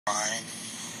line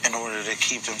in order to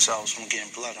keep themselves from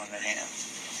getting blood on their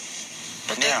hands.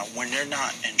 But now, when they're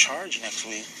not in charge next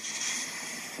week,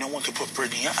 no one can put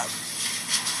Brittany up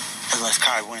unless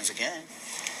Kai wins again.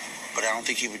 But I don't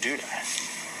think he would do that.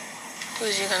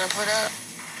 Who's he gonna put up?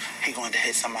 He going to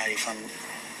hit somebody from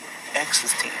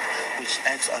X's team, which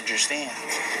X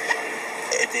understands.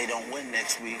 If they don't win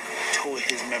next week, two of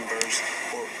his members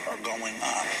are going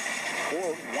up,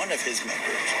 or one of his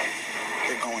members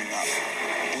are going up.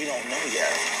 We don't know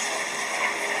yet.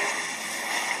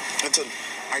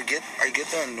 I get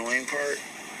the annoying part,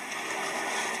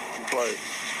 but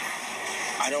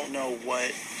I don't know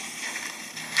what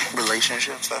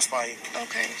relationships that's like.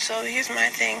 Okay, so here's my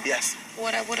thing. Yes.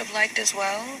 What I would have liked as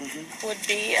well would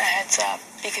be a heads up,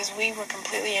 because we were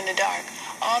completely in the dark.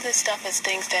 All this stuff is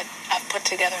things that I've put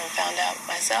together and found out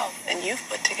myself, and you've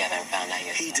put together and found out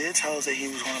yourself. He did tell us that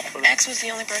he was going to put up. X was the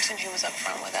only person who was up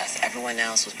front with us. Everyone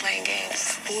else was playing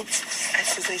games.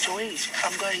 X is HOH.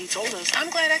 I'm glad he told us. I'm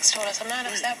glad X told us. I'm not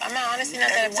upset. I'm not honestly not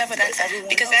that upset with X,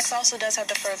 because X also does have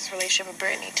the furthest relationship with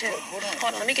Brittany too. Hold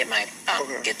on. Let me get my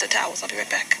get the towels. I'll be right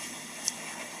back.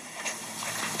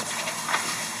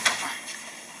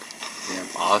 Damn,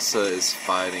 Asa is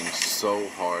fighting so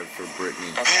hard for Brittany.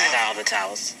 Okay, I got all the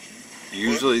towels.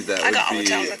 Usually that would got all the be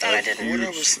towels. I thought I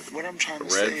didn't. What I'm trying to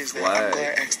say is that I'm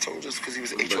glad X told us because he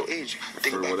was HOH.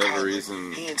 For whatever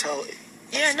reason, he didn't tell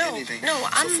Yeah, no, anything. no.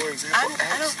 So for example,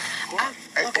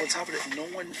 Okay. on top of that, no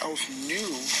one else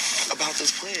knew about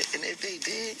this plan, and if they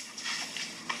did,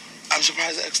 I'm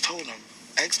surprised X told them.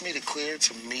 X made it clear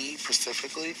to me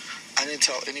specifically. I didn't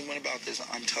tell anyone about this.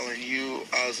 I'm telling you,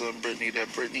 Asa and Brittany,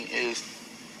 that Brittany is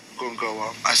going to go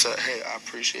up. I said, hey, I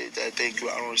appreciate that. Thank you.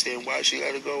 I don't understand why she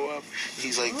got to go up.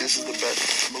 He's like, this is the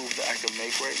best move that I can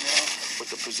make right now with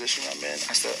the position I'm in.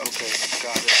 I said, okay,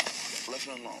 got it. Left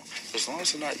it alone. As long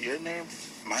as it's not your name,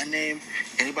 my name,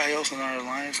 anybody else in our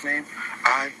alliance name,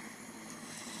 I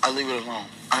leave it alone.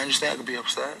 I understand I could be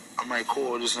upset. I'm like,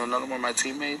 cool, this is another one of my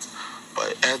teammates.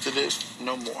 But after this,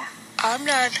 no more. I'm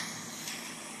not,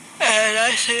 and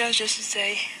I say that just to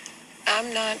say,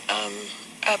 I'm not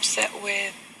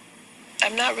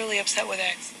I'm not really upset with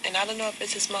X. And I don't know if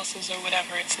it's his muscles or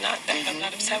whatever. It's not that I'm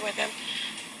not upset with him.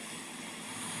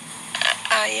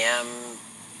 I am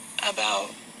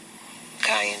about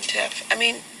Kai and Tiff. I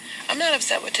mean, I'm not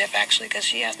upset with Tiff, actually, because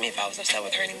she asked me if I was upset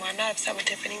with her anymore. I'm not upset with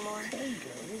Tiff anymore.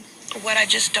 What I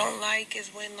just don't like is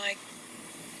when, like,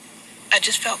 I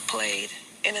just felt played,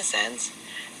 in a sense,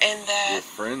 and that... Your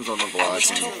friends on the block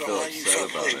and you feel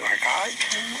upset about it.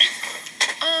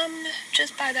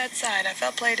 Just by that side. I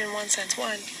felt played in one sense.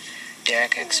 One,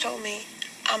 Derrick X told me,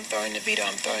 I'm throwing the veto,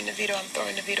 I'm throwing the veto, I'm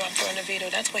throwing the veto, I'm throwing the veto.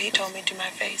 That's what he told me to my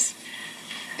face.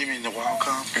 You mean the wild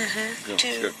comp? Yeah,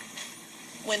 Two,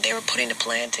 when they were putting the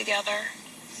plan together,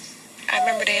 I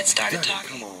remember they had started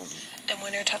talking. And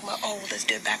when they were talking about, oh, let's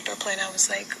do a backdoor plan, I was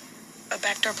like, a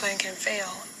backdoor plan can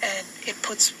fail, and it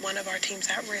puts one of our teams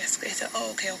at risk. They said,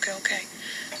 oh, okay.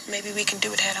 Maybe we can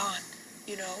do it head on,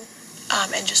 you know,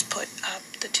 and just put up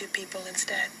the two people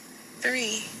instead.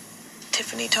 3,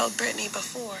 Tiffany told Brittany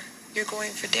before, you're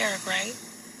going for Derrick, right?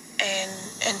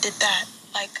 And did that.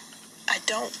 Like,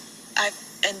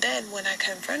 and then when I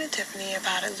confronted Tiffany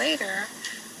about it later,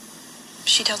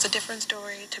 she tells a different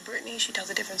story to Brittany, she tells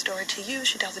a different story to you,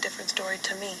 she tells a different story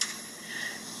to me.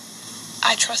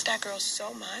 I trust that girl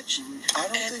so much. I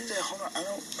don't think that, hold on,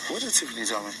 what did Tiffany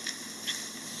tell me?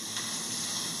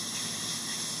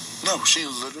 No, she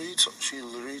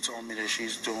literally told me that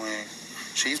she's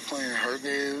playing her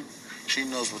game. She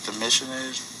knows what the mission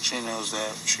is. She knows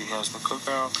that she has the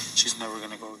cookout. She's never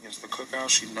going to go against the cookout.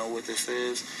 She knows what this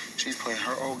is. She's playing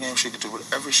her own game. She can do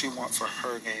whatever she wants for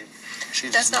her game.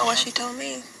 That's not what she told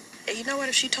me. You know what?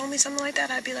 If she told me something like that,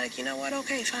 I'd be like, you know what?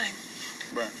 Okay, fine.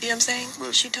 Right. You know what I'm saying?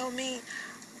 Right. She told me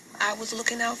I was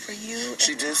looking out for you.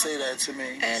 She did say that to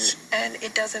me. And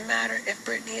it doesn't matter if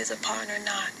Brittany is a partner or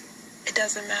not. It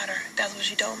doesn't matter. That's what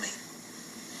she told me.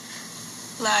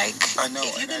 Like, I know,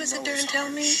 if you're going to sit there and tell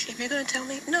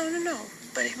me, no.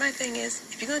 But my thing is,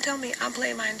 if you're going to tell me I'm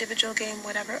playing my individual game,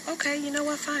 whatever, okay, you know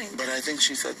what, fine. But I think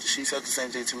she said the same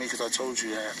thing to me because I told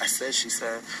you that. She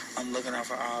said, I'm looking out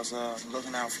for Asa, I'm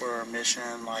looking out for her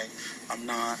mission, like, I'm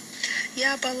not.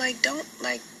 Yeah, but, like, don't,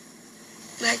 like.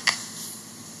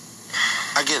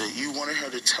 I get it. You wanted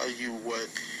her to tell you what.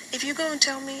 If you're going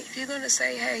to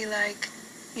say, hey, like,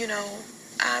 you know,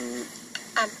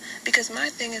 because my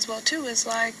thing as well too is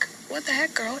like, what the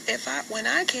heck, girl? When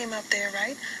I came up there,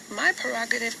 right, my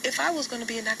prerogative, if I was going to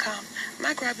be in that comp,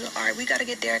 my prerogative, all right, we got to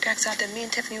get Derrick X out there. Me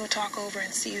and Tiffany will talk over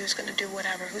and see who's going to do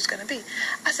whatever, who's going to be.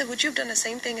 I said, would you have done the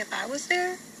same thing if I was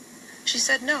there? She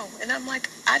said no. And I'm like,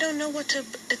 I don't know what to...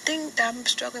 The thing that I'm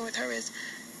struggling with her is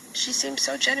she seems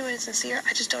so genuine and sincere.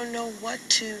 I just don't know what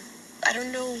to... I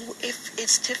don't know if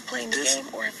it's Tiff playing the game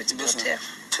or if it's real Tiff.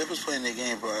 Tiff is playing the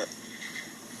game, but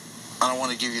I don't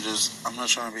want to give you this. I'm not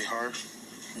trying to be harsh.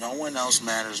 No one else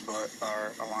matters but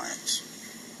our alliance.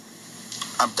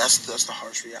 That's the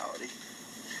harsh reality.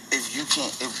 If you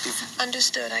can't... If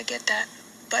Understood, I get that.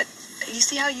 But you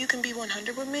see how you can be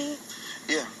 100 with me?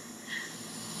 Yeah.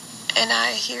 And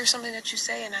I hear something that you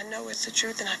say, and I know it's the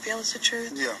truth, and I feel it's the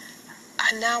truth. Yeah.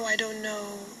 Now I don't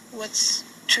know what's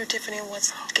true Tiffany and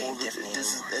what's game Tiffany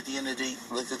this anymore. is, at the end of the day,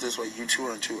 look at this way. You two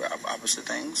are two opposite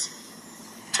things.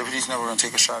 Tiffany's never going to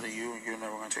take a shot at you, and you're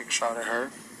never going to take a shot at her.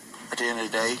 At the end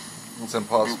of the day, it's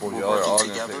impossible. We're working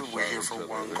together. We're here for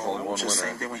one goal. Which is the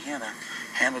same thing with Hannah.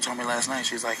 Hannah told me last night,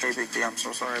 she's like, hey, Big D, I'm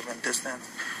so sorry I've been distant.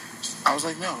 I was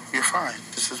like, no, you're fine.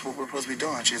 This is what we're supposed to be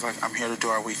doing. She's like, I'm here to do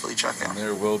our weekly check-in. And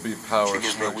there will be power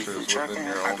structures within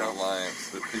your own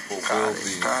alliance that people will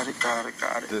be got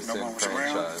it.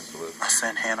 disenfranchised with. I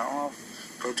sent Hannah off.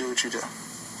 Go do what you do.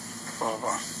 Blah, blah,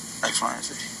 blah. X, Y, and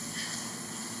Z.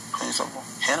 Plain and simple.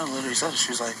 Hannah literally said it. She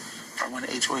was like, if I went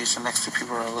to HOH, the next two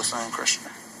people are listening and Christian.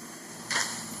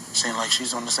 Seems like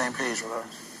she's on the same page with us.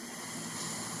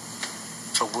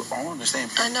 So we're all on the same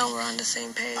page. I know we're on the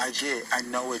same page. I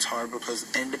know it's hard because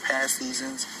in the past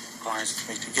seasons, alliances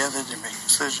make together, they make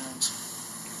decisions.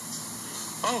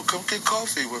 Oh, come get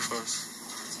coffee with us.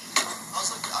 I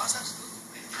was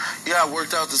actually... Yeah, I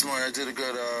worked out this morning. I did a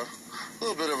good,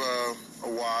 little bit of a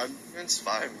wad. You're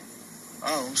inspiring.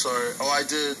 Oh, I'm sorry. Oh, I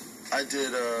did